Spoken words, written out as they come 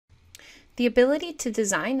The ability to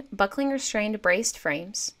design buckling restrained braced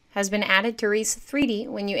frames has been added to RISA-3D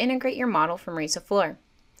when you integrate your model from RISAFloor.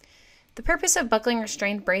 The purpose of buckling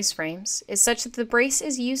restrained brace frames is such that the brace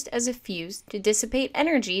is used as a fuse to dissipate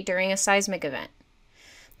energy during a seismic event.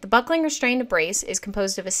 The buckling restrained brace is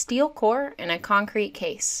composed of a steel core and a concrete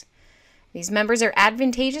case. These members are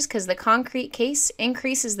advantageous because the concrete case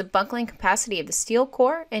increases the buckling capacity of the steel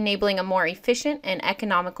core, enabling a more efficient and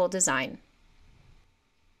economical design.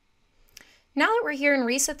 Now that we're here in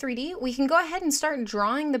RISA-3D, we can go ahead and start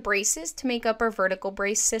drawing the braces to make up our vertical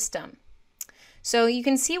brace system. So you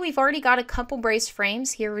can see we've already got a couple brace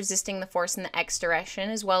frames here resisting the force in the X direction,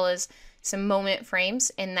 as well as some moment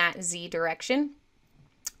frames in that Z direction.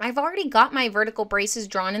 I've already got my vertical braces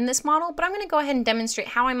drawn in this model, but I'm going to go ahead and demonstrate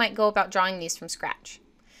how I might go about drawing these from scratch.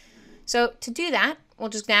 So to do that, we'll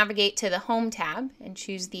just navigate to the Home tab and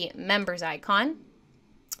choose the Members icon.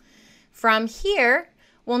 From here,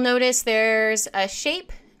 we'll notice there's a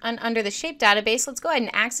shape, and under the shape database, let's go ahead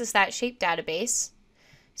and access that shape database.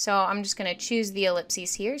 So I'm just going to choose the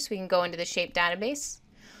ellipses here so we can go into the shape database.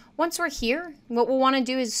 Once we're here, what we'll want to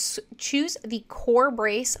do is choose the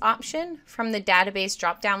CoreBrace option from the database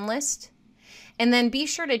drop-down list, and then be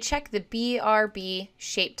sure to check the BRB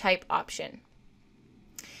shape type option.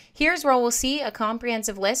 Here's where we'll see a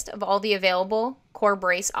comprehensive list of all the available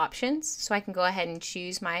CoreBrace options. So I can go ahead and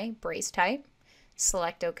choose my brace type,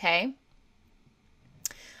 select OK.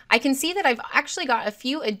 I can see that I've actually got a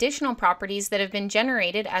few additional properties that have been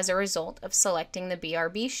generated as a result of selecting the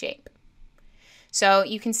BRB shape. So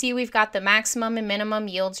you can see we've got the maximum and minimum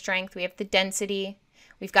yield strength, we have the density,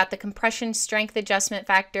 we've got the compression strength adjustment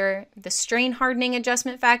factor, the strain hardening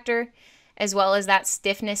adjustment factor, as well as that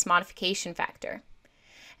stiffness modification factor.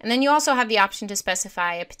 And then you also have the option to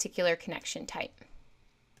specify a particular connection type.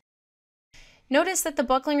 Notice that the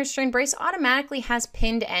buckling restrained brace automatically has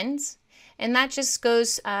pinned ends, and that just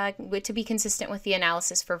goes to be consistent with the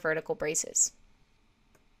analysis for vertical braces.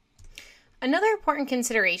 Another important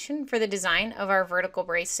consideration for the design of our vertical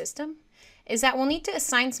brace system is that we'll need to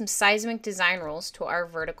assign some seismic design rules to our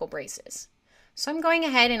vertical braces. So I'm going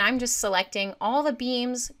ahead and I'm just selecting all the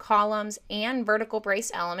beams, columns, and vertical brace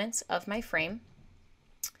elements of my frame.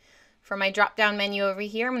 For my drop-down menu over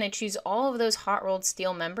here, I'm going to choose all of those hot-rolled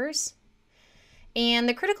steel members. And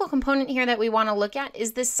the critical component here that we want to look at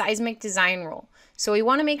is this seismic design rule. So we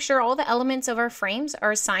want to make sure all the elements of our frames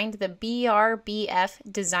are assigned the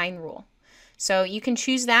BRBF design rule. So you can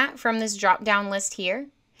choose that from this drop-down list here.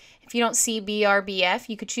 If you don't see BRBF,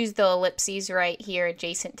 you could choose the ellipses right here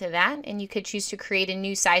adjacent to that, and you could choose to create a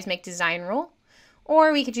new seismic design rule,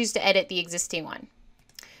 or we could choose to edit the existing one.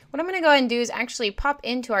 What I'm going to go ahead and do is actually pop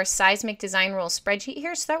into our seismic design rule spreadsheet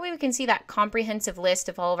here, so that way we can see that comprehensive list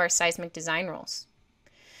of all of our seismic design rules.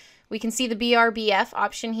 We can see the BRBF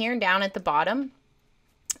option here down at the bottom.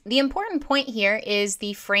 The important point here is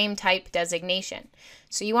the frame type designation.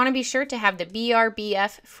 So you want to be sure to have the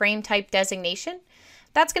BRBF frame type designation.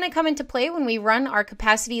 That's going to come into play when we run our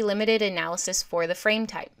capacity limited analysis for the frame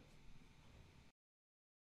type.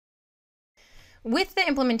 With the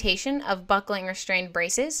implementation of buckling restrained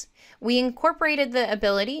braces, we incorporated the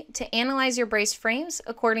ability to analyze your brace frames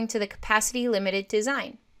according to the capacity limited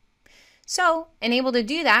design. So, and able to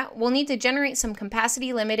do that, we'll need to generate some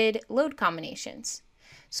capacity limited load combinations.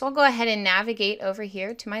 So I'll go ahead and navigate over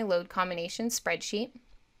here to my load combination spreadsheet.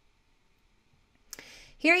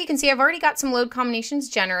 Here you can see I've already got some load combinations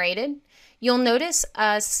generated. You'll notice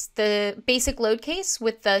the basic load case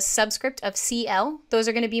with the subscript of CL. Those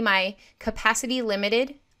are going to be my capacity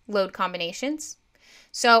limited load combinations.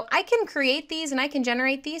 So I can create these and I can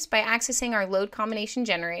generate these by accessing our load combination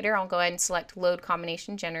generator. I'll go ahead and select load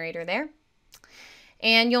combination generator there.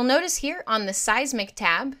 And you'll notice here on the Seismic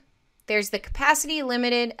tab, there's the capacity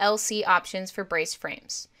limited LC options for brace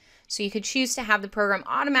frames. So you could choose to have the program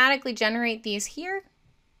automatically generate these here,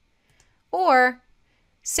 or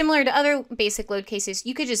similar to other basic load cases,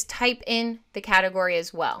 you could just type in the category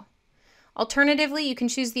as well. Alternatively, you can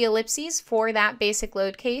choose the ellipses for that basic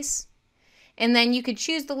load case, and then you could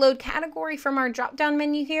choose the load category from our drop-down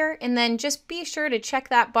menu here, and then just be sure to check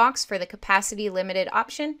that box for the capacity limited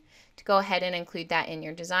option to go ahead and include that in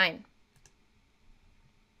your design.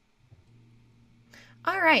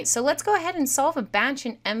 Alright, so let's go ahead and solve a batch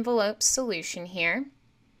and envelope solution here,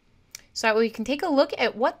 so that we can take a look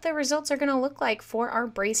at what the results are going to look like for our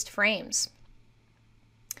braced frames.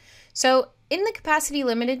 So in the capacity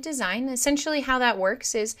limited design, essentially how that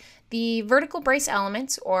works is the vertical brace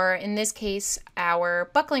elements, or in this case our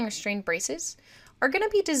buckling restrained braces, are going to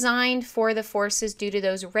be designed for the forces due to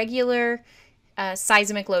those regular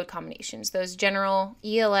seismic load combinations, those general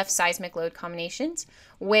ELF seismic load combinations,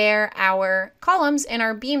 where our columns and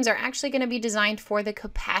our beams are actually going to be designed for the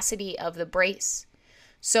capacity of the brace.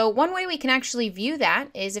 So one way we can actually view that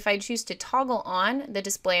is if I choose to toggle on the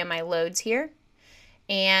display of my loads here,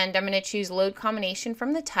 and I'm going to choose load combination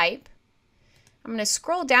from the type. I'm going to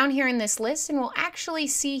scroll down here in this list, and we'll actually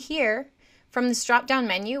see here from this drop-down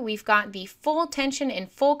menu, we've got the full tension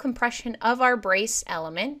and full compression of our brace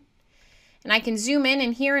element. And I can zoom in,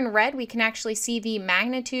 and here in red, we can actually see the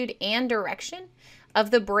magnitude and direction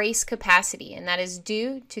of the brace capacity, and that is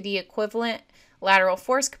due to the equivalent lateral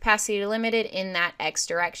force capacity limited in that X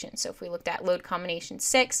direction. So if we looked at load combination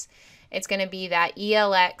 6, it's going to be that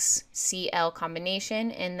ELX-CL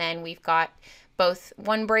combination, and then we've got both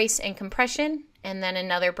one brace in compression and then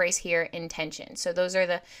another brace here in tension. So those are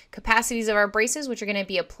the capacities of our braces, which are going to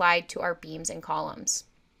be applied to our beams and columns.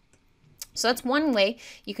 So that's one way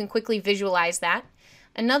you can quickly visualize that.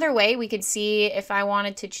 Another way we could see if I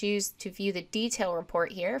wanted to choose to view the detail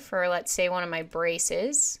report here for, let's say, one of my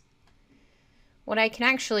braces. What I can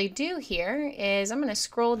actually do here is I'm going to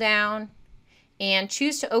scroll down and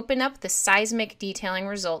choose to open up the seismic detailing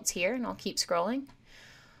results here, and I'll keep scrolling.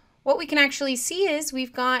 What we can actually see is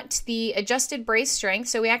we've got the adjusted brace strength,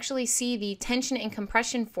 so we actually see the tension and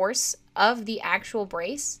compression force of the actual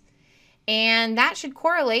brace. And that should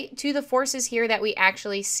correlate to the forces here that we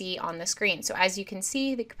actually see on the screen. So as you can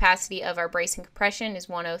see, the capacity of our brace and compression is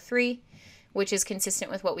 103, which is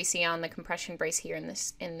consistent with what we see on the compression brace here in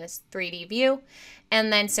this 3D view.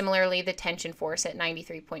 And then similarly, the tension force at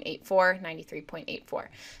 93.84, 93.84.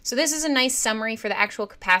 So this is a nice summary for the actual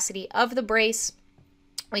capacity of the brace.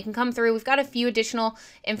 We can come through. We've got a few additional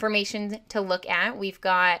information to look at. We've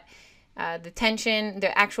got the tension,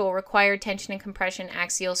 the actual required tension and compression,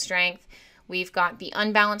 axial strength. We've got the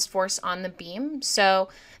unbalanced force on the beam. So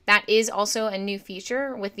that is also a new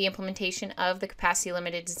feature with the implementation of the capacity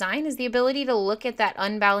limited design, is the ability to look at that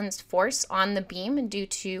unbalanced force on the beam due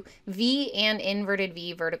to V and inverted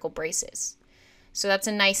V vertical braces. So that's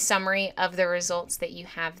a nice summary of the results that you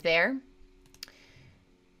have there.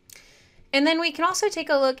 And then we can also take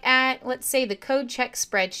a look at, let's say, the code check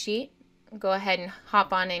spreadsheet. Go ahead and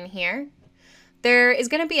hop on in here. There is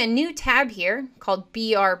going to be a new tab here called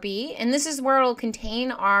BRB, and this is where it will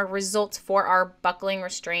contain our results for our buckling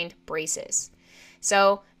restrained braces.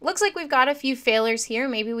 So looks like we've got a few failures here.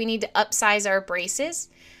 Maybe we need to upsize our braces,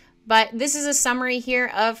 but this is a summary here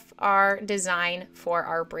of our design for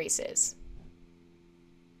our braces.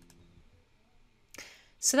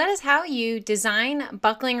 So that is how you design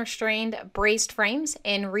buckling restrained braced frames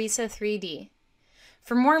in RISA-3D.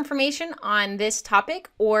 For more information on this topic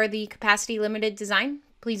or the capacity limited design,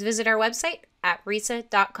 please visit our website at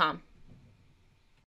risa.com.